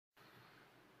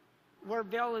We're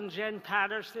Bill and Jen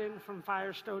Patterson from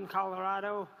Firestone,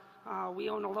 Colorado. We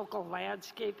own a local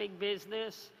landscaping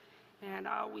business, and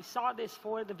we saw this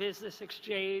for the business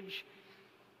exchange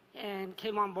and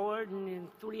came on board, and in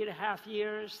 3.5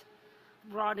 years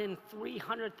brought in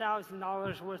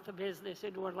 $300,000 worth of business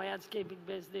into our landscaping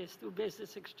business through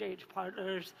business exchange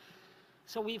partners.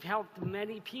 So we've helped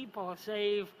many people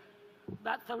save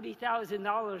about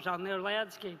 $30,000 on their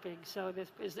landscaping. So this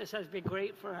business has been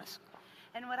great for us.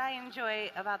 And what I enjoy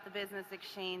about the Business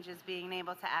Exchange is being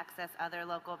able to access other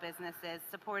local businesses,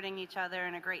 supporting each other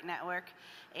in a great network,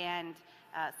 and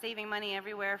saving money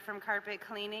everywhere from carpet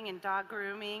cleaning and dog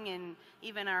grooming, and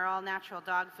even our all-natural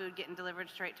dog food getting delivered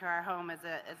straight to our home as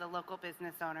a local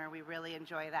business owner. We really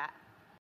enjoy that.